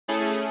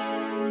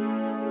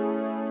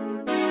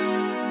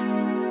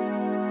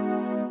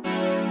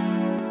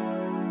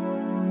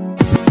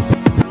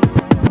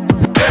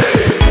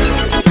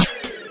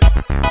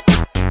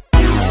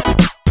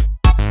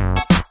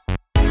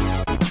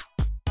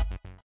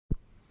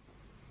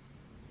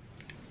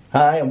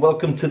Hi and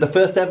welcome to the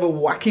first ever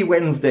Wacky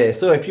Wednesday.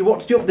 So if you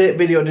watched the update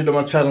video I did on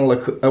my channel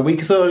a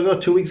week or so ago,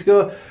 2 weeks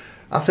ago,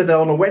 I said that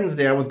on a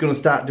Wednesday I was going to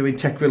start doing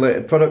tech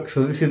related products,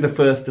 so this is the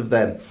first of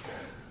them.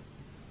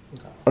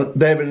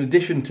 They're in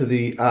addition to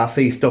the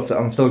RC stuff that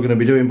I'm still going to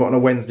be doing, but on a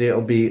Wednesday it'll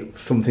be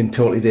something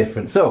totally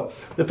different. So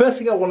the first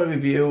thing I want to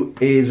review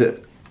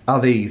are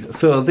these.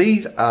 So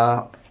these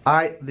are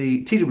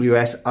the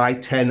TWS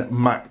I10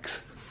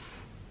 Max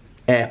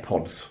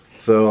Airpods.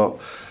 So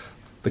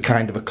the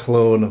kind of a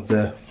clone of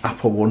the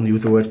Apple one,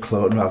 use the word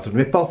clone rather than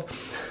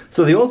rip-off.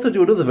 So they also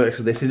do another version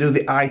of this. They do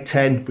the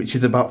i10, which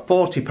is about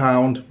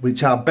 £40,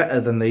 which are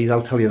better than these,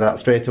 I'll tell you that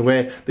straight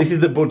away. This is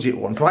the budget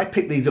one, so I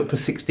picked these up for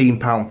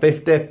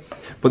 £16.50,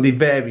 but they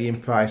vary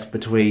in price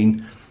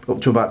between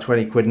up to about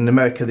 20 quid. In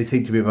America they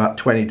seem to be about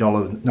 $20,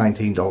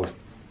 $19.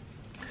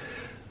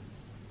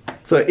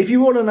 So if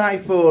you own an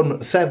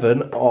iPhone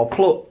 7 or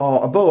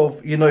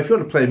above, you know, if you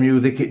want to play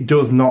music, it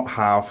does not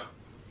have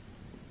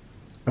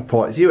a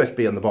port. It's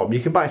USB on the bottom. You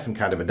can buy some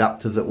kind of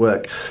adapters at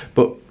work,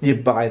 but you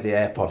buy the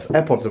AirPods.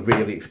 AirPods are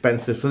really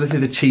expensive, so this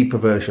is a cheaper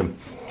version.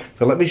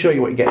 So let me show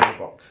you what you get in the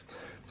box.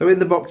 So in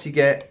the box you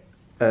get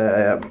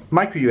a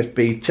micro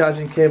USB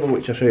charging cable,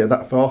 which I'll show you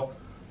that for,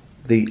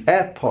 the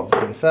AirPods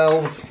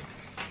themselves,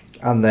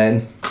 and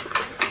then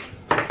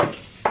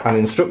an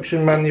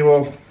instruction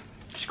manual,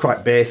 which is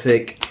quite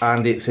basic,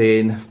 and it's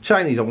in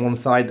Chinese on one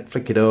side.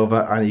 Flick it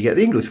over and you get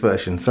the English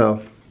version.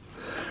 So,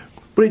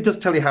 but it does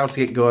tell you how to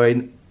get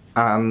going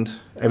and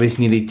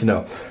everything you need to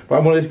know. But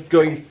I'm going to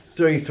go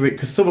through it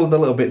because some of the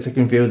little bits are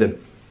confusing.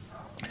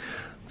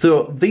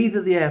 So these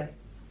are the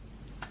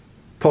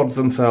AirPods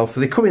themselves. So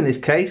they come in this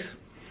case.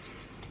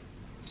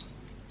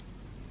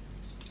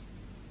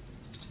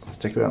 Let's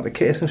take it out of the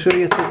case and show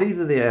you. So these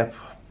are the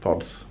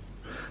AirPods.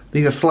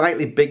 These are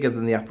slightly bigger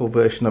than the Apple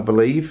version, I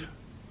believe.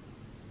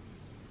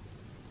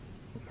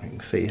 You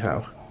can see how.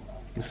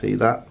 You can see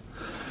that.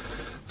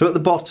 So at the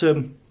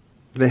bottom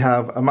they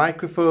have a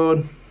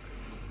microphone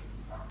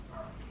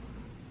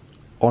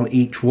on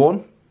each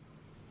one,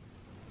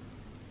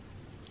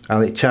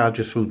 and it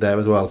charges through there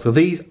as well. So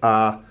these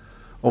are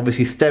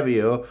obviously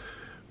stereo,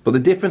 but the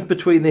difference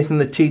between this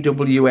and the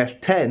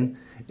TWS10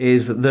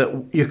 is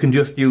that you can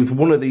just use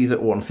one of these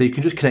at once. So you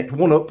can just connect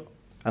one up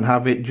and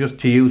have it just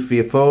to use for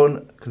your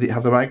phone, because it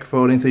has a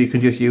microphone in, so you can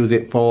just use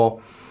it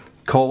for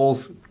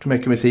calls, to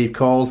make and receive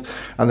calls,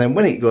 and then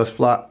when it goes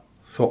flat,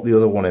 swap the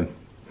other one in.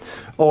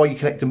 Or you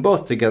connect them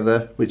both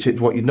together, which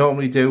is what you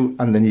normally do,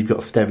 and then you've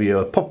got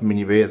stereo. Pop them in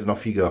your ears and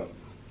off you go.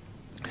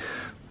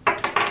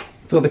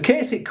 So the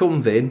case it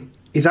comes in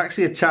is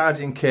actually a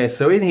charging case.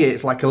 So in here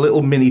it's like a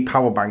little mini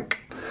power bank.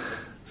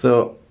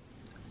 So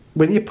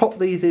when you pop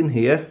these in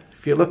here,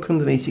 if you look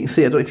underneath, you can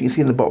see, I don't know if you can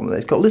see in the bottom of there,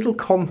 it's got little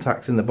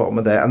contacts in the bottom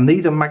of there, and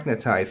these are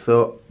magnetised,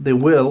 so they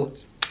will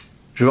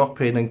drop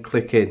in and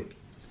click in.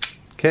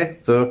 Okay,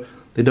 so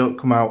they don't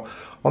come out.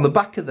 On the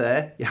back of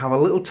there you have a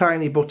little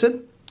tiny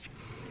button.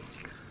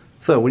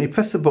 So when you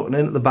press the button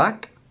in at the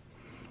back,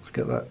 let's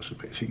get that so the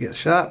picture gets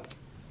sharp.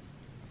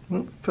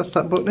 Press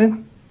that button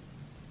in.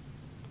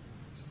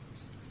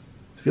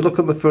 If you look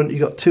on the front, you've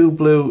got two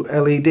blue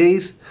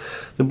LEDs.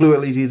 The blue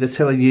LEDs are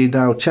telling you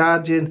now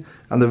charging,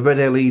 and the red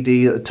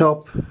LED at the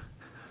top,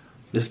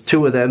 there's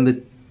two of them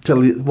that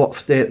tell you what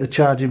state the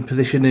charging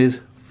position is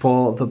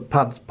for the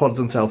pods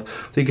themselves.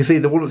 So you can see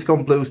the one that's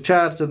gone blue is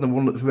charged, and the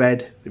one that's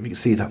red, if you can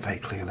see that very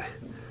clearly,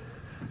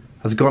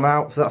 has gone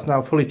out. So that's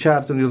now fully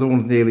charged, and the other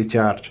one's nearly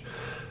charged.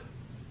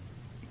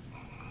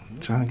 I'm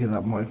trying to get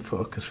that more in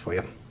focus for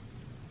you.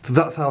 So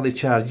that's how they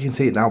charge. You can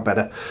see it now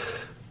better.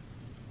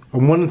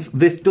 And once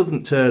this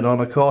doesn't turn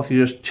on, of course,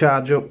 you just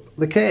charge up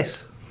the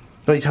case.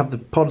 Don't need to have the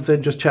pods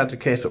in, just charge the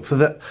case up. So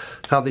that's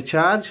how they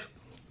charge.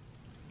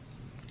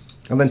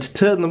 And then to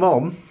turn them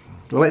on,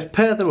 well, let's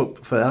pair them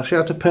up first. I'll show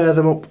you how to pair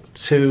them up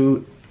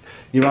to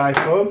your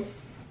iPhone.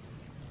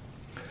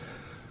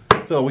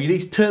 So you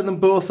need to turn them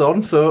both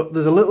on. So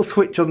there's a little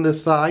switch on the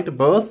side of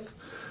both.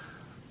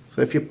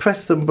 So if you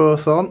press them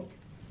both on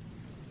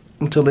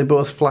until they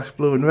both flash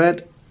blue and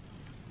red,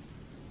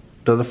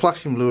 there's a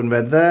flashing blue and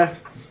red there.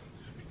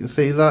 You can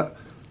see that.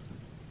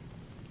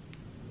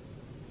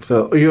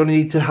 So you only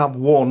need to have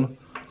one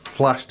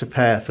flash to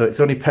pair, so it's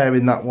only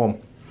pairing that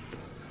one.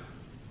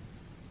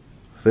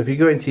 So if you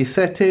go into your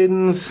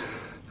settings,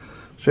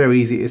 it's very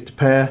easy it is to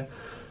pair.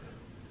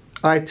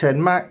 i10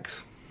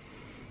 Max,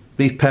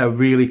 these pair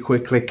really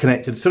quickly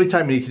connected. So every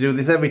time you need to do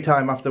this, every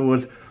time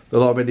afterwards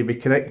they'll already be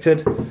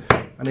connected,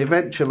 and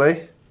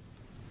eventually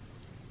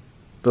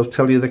they'll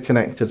tell you they're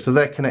connected. So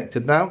they're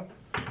connected now.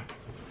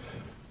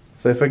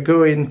 So if I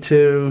go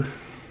into,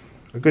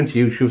 I'm going to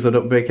YouTube so I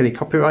don't break any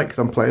copyright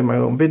because I'm playing my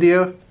own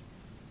video.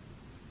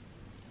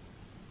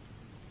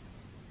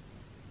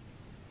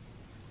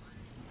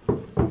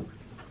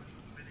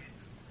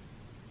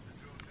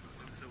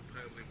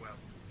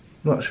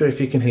 Not sure if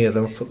you can hear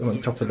them. I'll put them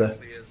on top of the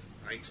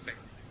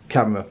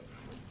camera.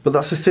 But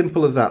that's as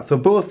simple as that. So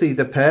both these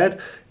are paired.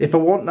 If I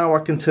want now, I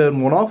can turn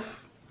one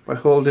off by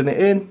holding it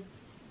in.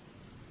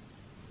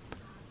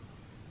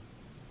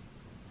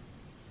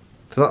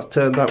 So that's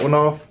turned that one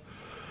off.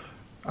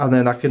 and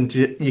then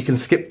you can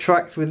skip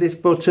tracks with this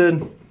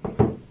button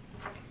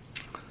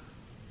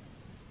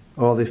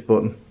or this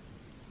button.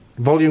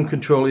 Volume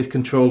control is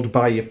controlled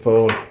by your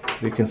phone.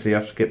 You can see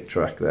I've skipped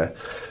track there.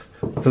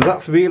 So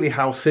that's really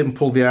how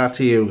simple they are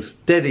to use.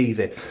 Dead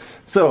easy.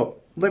 So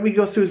let me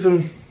go through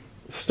some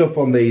stuff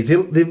on these. They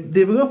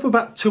go for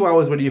about 2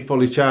 hours when you're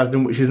fully charged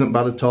them, which isn't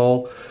bad at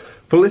all.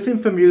 For listening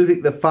for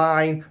music, they're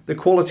fine. The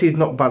quality is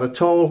not bad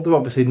at all. They're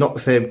obviously not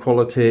the same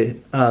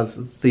quality as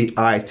the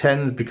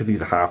i10s because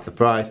these are half the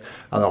price,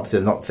 and obviously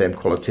they're not the same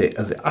quality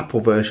as the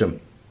Apple version.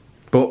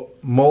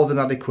 But more than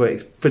adequate.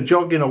 It's for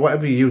jogging or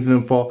whatever you're using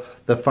them for,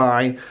 they're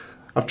fine.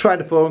 I've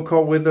tried a phone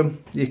call with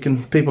them.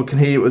 People can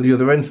hear it with the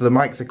other end, so the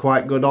mics are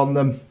quite good on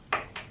them.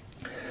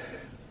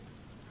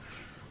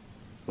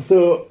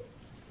 So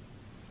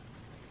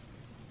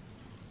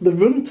the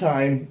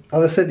runtime,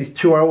 as I said, is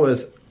 2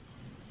 hours.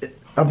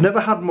 I've never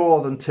had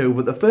more than 2,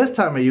 but the first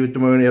time I used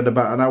them I only had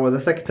about an hour, the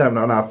second time an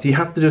hour and a half. So you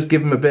have to just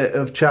give them a bit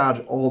of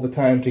charge all the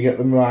time to get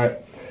them right.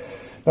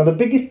 Now the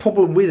biggest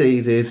problem with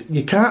these is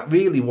you can't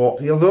really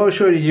watch, although I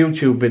showed a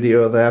YouTube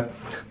video there,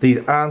 these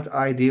aren't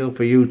ideal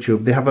for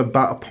YouTube. They have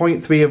about a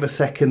 0.3 of a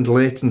second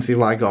latency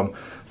lag on.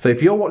 So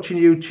if you're watching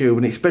YouTube,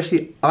 and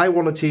especially I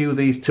wanted to use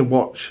these to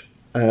watch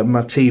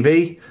my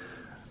TV,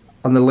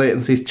 and the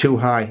latency is too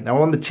high.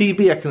 Now on the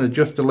TV I can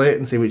adjust the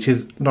latency, which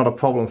is not a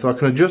problem, so I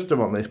can adjust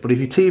them on this. But if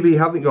your TV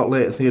hasn't got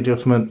latency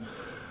adjustment,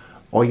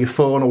 or your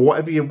phone, or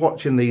whatever you're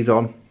watching these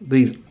on,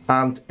 these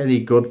aren't any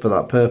good for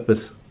that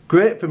purpose.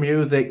 Great for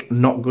music,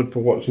 not good for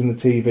watching the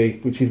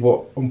TV, which is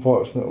what,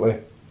 unfortunately,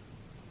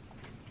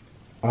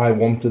 I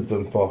wanted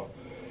them for.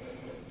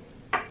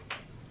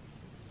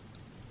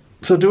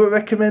 So do I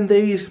recommend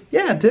these?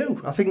 Yeah, I do.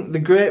 I think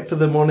they're great for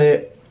the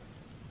money.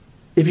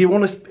 If you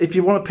want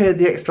to pay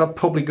the extra, I'd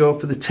probably go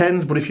for the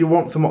 10s, but if you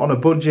want them on a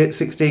budget,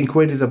 16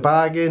 quid is a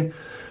bargain.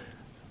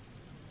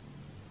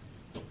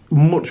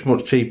 Much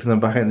cheaper than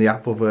buying the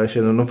Apple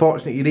version, and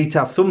unfortunately you need to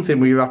have something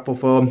with your Apple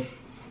phone.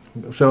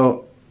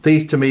 So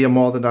these to me are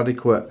more than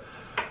adequate,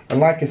 and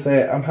like I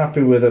say, I'm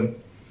happy with them.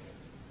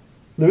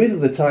 There is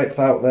other types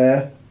out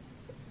there,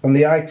 and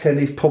the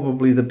i10 is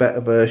probably the better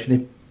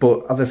version,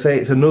 but as I say,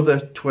 it's another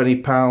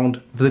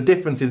 £20. The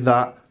difference is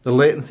that the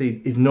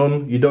latency is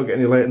none. You don't get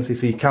any latency,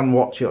 so you can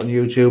watch it on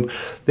YouTube.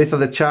 This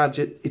has a charge.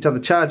 It has a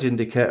charge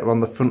indicator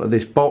on the front of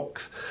this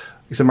box.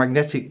 It's a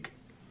magnetic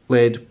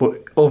lid,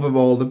 but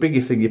overall the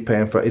biggest thing you're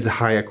paying for is a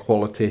higher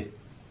quality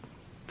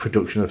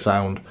production of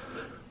sound,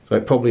 so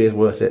it probably is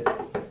worth it.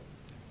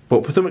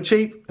 But for something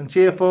cheap and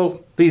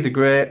cheerful, these are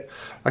great.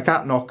 I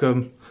can't knock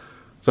them.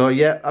 So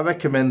yeah, I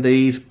recommend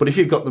these, but if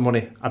you've got the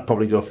money, I'd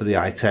probably go for the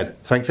i10.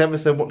 Thanks ever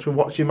so much for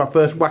watching my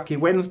first Wacky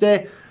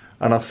Wednesday,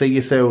 and I'll see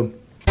you soon.